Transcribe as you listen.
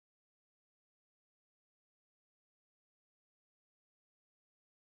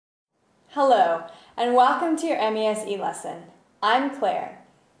Hello, and welcome to your MESE lesson. I'm Claire.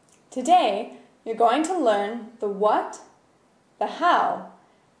 Today, you're going to learn the what, the how,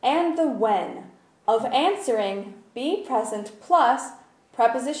 and the when of answering be present plus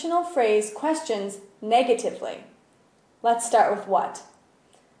prepositional phrase questions negatively. Let's start with what.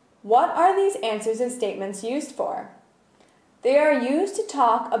 What are these answers and statements used for? They are used to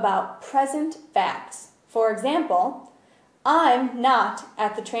talk about present facts. For example, I'm not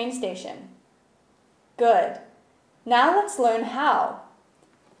at the train station. Good. Now let's learn how.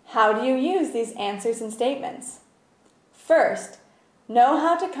 How do you use these answers and statements? First, know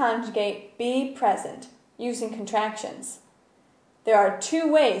how to conjugate be present using contractions. There are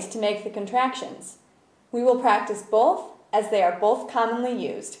two ways to make the contractions. We will practice both as they are both commonly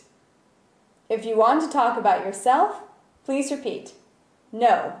used. If you want to talk about yourself, please repeat,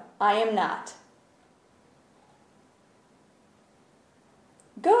 "No, I am not."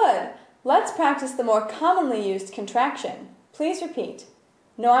 Good! Let's practice the more commonly used contraction. Please repeat,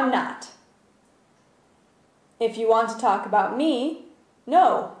 "No, I'm not." If you want to talk about me,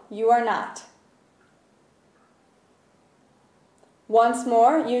 "No, you are not." Once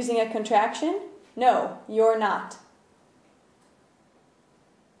more, using a contraction, "No, you're not."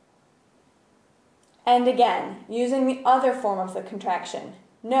 And again, using the other form of the contraction,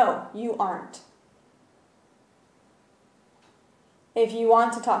 "No, you aren't." If you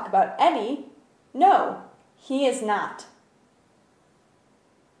want to talk about Eddie, "No, he is not."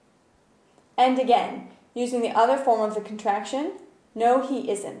 And again, using the other form of the contraction, "No, he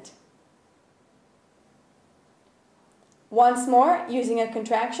isn't." Once more, using a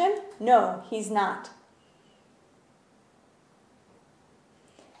contraction, "No, he's not."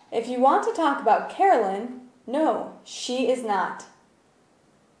 If you want to talk about Carolyn, "No, she is not."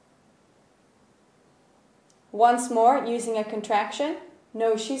 Once more, using a contraction,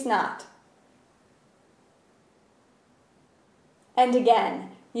 "No, she's not." And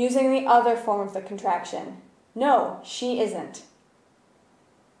again, using the other form of the contraction, "No, she isn't."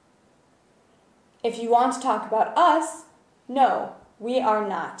 If you want to talk about us, "No, we are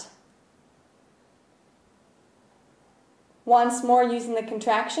not." Once more, using the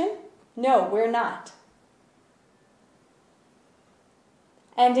contraction, "No, we're not."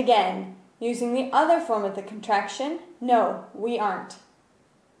 And again, using the other form of the contraction, "No, we aren't."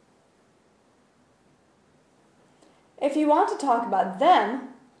 If you want to talk about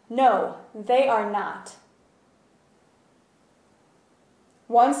them, "No, they are not."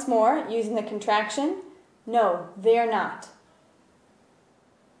 Once more, using the contraction, "No, they are not."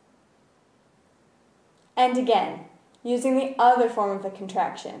 And again, using the other form of the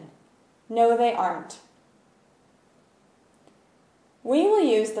contraction, "No, they aren't." We will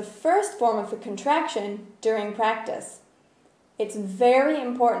use the first form of the contraction during practice. It's very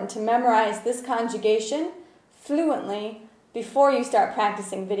important to memorize this conjugation fluently before you start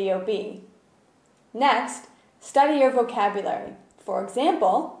practicing Video B. Next, study your vocabulary. For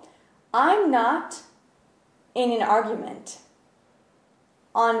example, I'm not in an argument,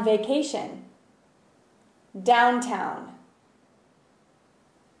 on vacation, downtown.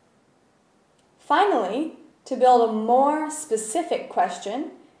 Finally, to build a more specific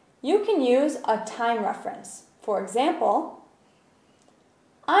question, you can use a time reference. For example,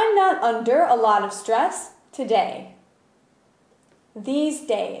 I'm not under a lot of stress today, these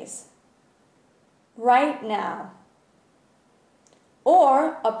days, right now.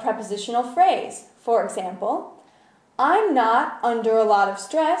 Or a prepositional phrase. For example, I'm not under a lot of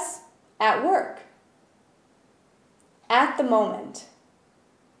stress at work, at the moment,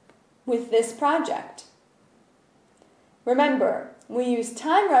 with this project. Remember, we use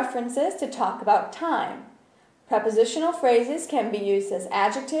time references to talk about time. Prepositional phrases can be used as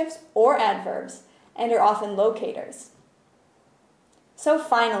adjectives or adverbs and are often locators. So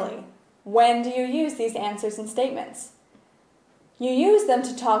finally, when do you use these answers and statements? You use them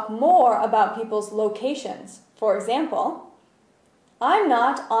to talk more about people's locations. For example, I'm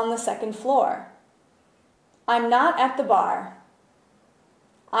not on the second floor. I'm not at the bar.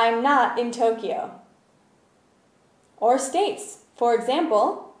 I'm not in Tokyo. Or states. For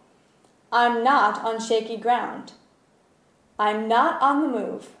example, I'm not on shaky ground. I'm not on the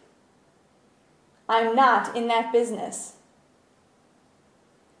move. I'm not in that business.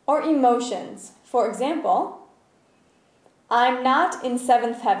 Or emotions. For example, I'm not in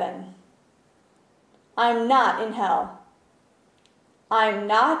seventh heaven. I'm not in hell. I'm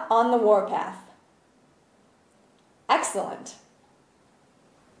not on the warpath. Excellent.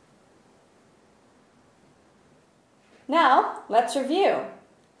 Now, let's review.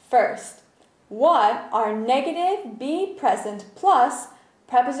 First, what are negative be present plus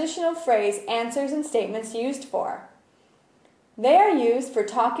prepositional phrase answers and statements used for? They are used for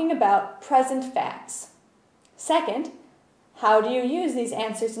talking about present facts. Second, how do you use these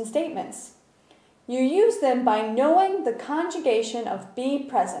answers and statements? You use them by knowing the conjugation of be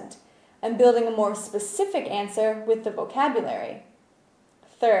present and building a more specific answer with the vocabulary.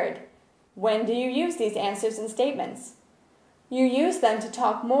 Third, when do you use these answers and statements? You use them to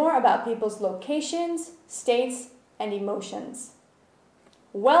talk more about people's locations, states, and emotions.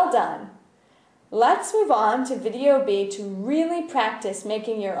 Well done! Let's move on to Video B to really practice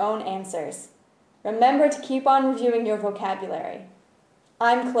making your own answers. Remember to keep on reviewing your vocabulary.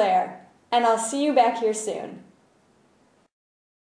 I'm Claire, and I'll see you back here soon.